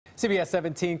CBS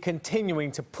 17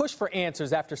 continuing to push for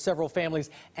answers after several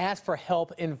families asked for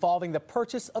help involving the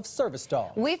purchase of service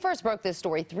dogs. We first broke this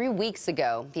story 3 weeks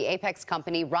ago. The Apex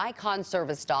company Rycon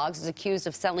Service Dogs is accused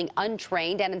of selling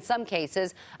untrained and in some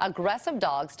cases aggressive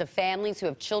dogs to families who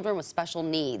have children with special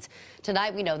needs.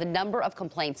 Tonight we know the number of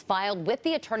complaints filed with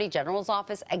the Attorney General's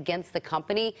office against the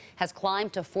company has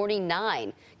climbed to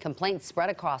 49. Complaints spread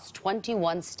across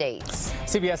 21 states.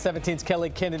 CBS 17's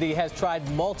Kelly Kennedy has tried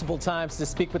multiple times to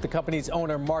speak with the company's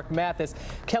owner, Mark Mathis.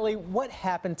 Kelly, what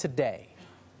happened today?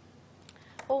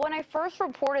 Well, when I first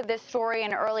reported this story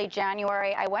in early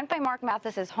January, I went by Mark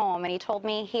Mathis's home and he told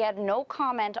me he had no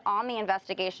comment on the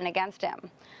investigation against him.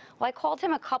 Well, I called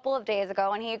him a couple of days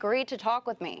ago and he agreed to talk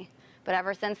with me. But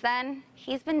ever since then,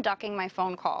 he's been ducking my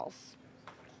phone calls.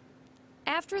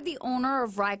 After the owner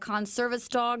of Rycon Service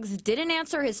Dogs didn't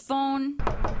answer his phone,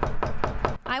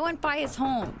 I went by his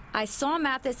home. I saw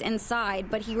Mathis inside,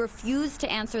 but he refused to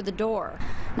answer the door.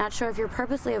 Not sure if you're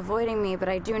purposely avoiding me, but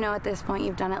I do know at this point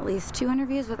you've done at least 2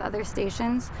 interviews with other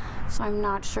stations, so I'm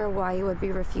not sure why you would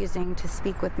be refusing to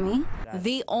speak with me.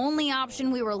 The only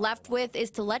option we were left with is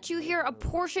to let you hear a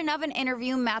portion of an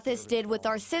interview Mathis did with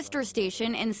our sister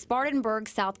station in Spartanburg,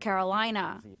 South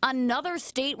Carolina. Another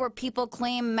state where people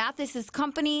claim Mathis's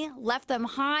company left them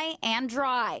high and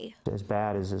dry. As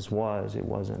bad as this was, it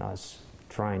wasn't us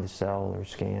trying to sell or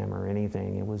scam or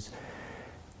anything. It was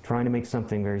trying to make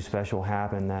something very special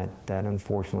happen that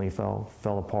unfortunately fell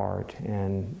apart,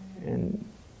 and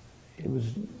it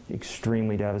was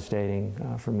extremely devastating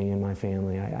for me and my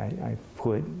family. I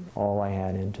put all I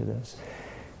had into this,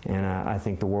 and I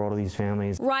think the world of these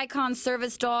families. Rycon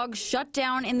Service Dogs shut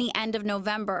down in the end of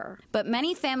November, but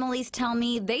many families tell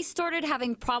me they started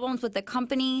having problems with the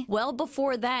company well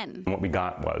before then. What we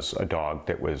got was a dog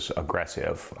that was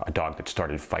aggressive, a dog that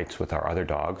started fights with our other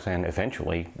dogs and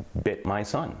eventually bit my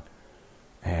son.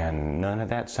 And none of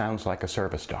that sounds like a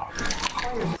service dog.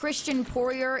 Christian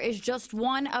Poirier is just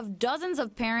one of dozens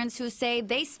of parents who say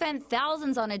they spent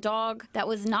thousands on a dog that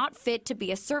was not fit to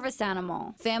be a service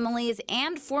animal. Families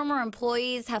and former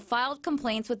employees have filed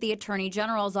complaints with the Attorney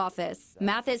General's office.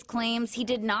 Mathis claims he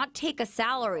did not take a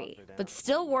salary, but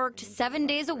still worked 7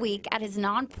 days a week at his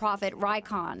nonprofit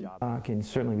Rycon. I can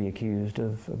certainly be accused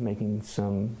of making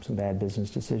some bad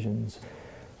business decisions.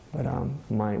 But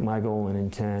my goal and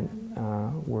intent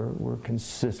were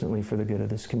consistently for the good of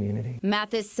this community.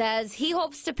 Mathis says he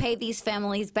hopes to pay these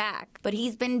families back, but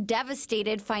he's been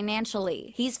devastated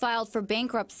financially. He's filed for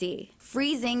bankruptcy,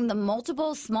 freezing the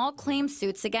multiple small claim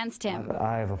suits against him.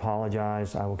 I have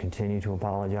apologized. I will continue to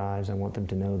apologize. I want them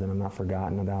to know that I'm not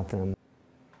forgotten about them.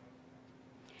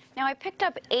 Now, I picked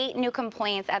up 8 new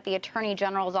complaints at the Attorney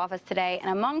General's office today,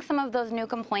 and among some of those new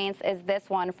complaints is this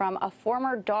one from a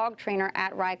former dog trainer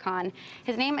at Rycon.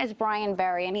 His name is Brian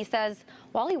Berry, and he says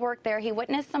while he worked there, he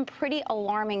witnessed some pretty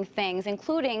alarming things,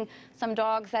 including some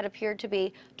dogs that appeared to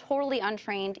be totally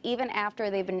untrained even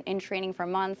after they've been in training for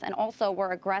months, and also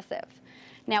were aggressive.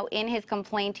 Now, in his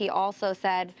complaint, he also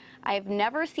said, "I've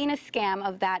never seen a scam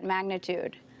of that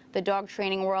magnitude. The dog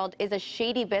training world is a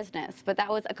shady business, but that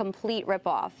was a complete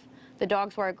ripoff. The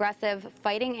dogs were aggressive,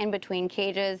 fighting in between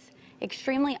cages,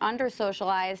 extremely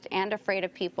under-socialized, and afraid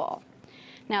of people."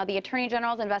 Now, the Attorney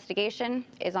General's investigation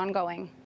is ongoing.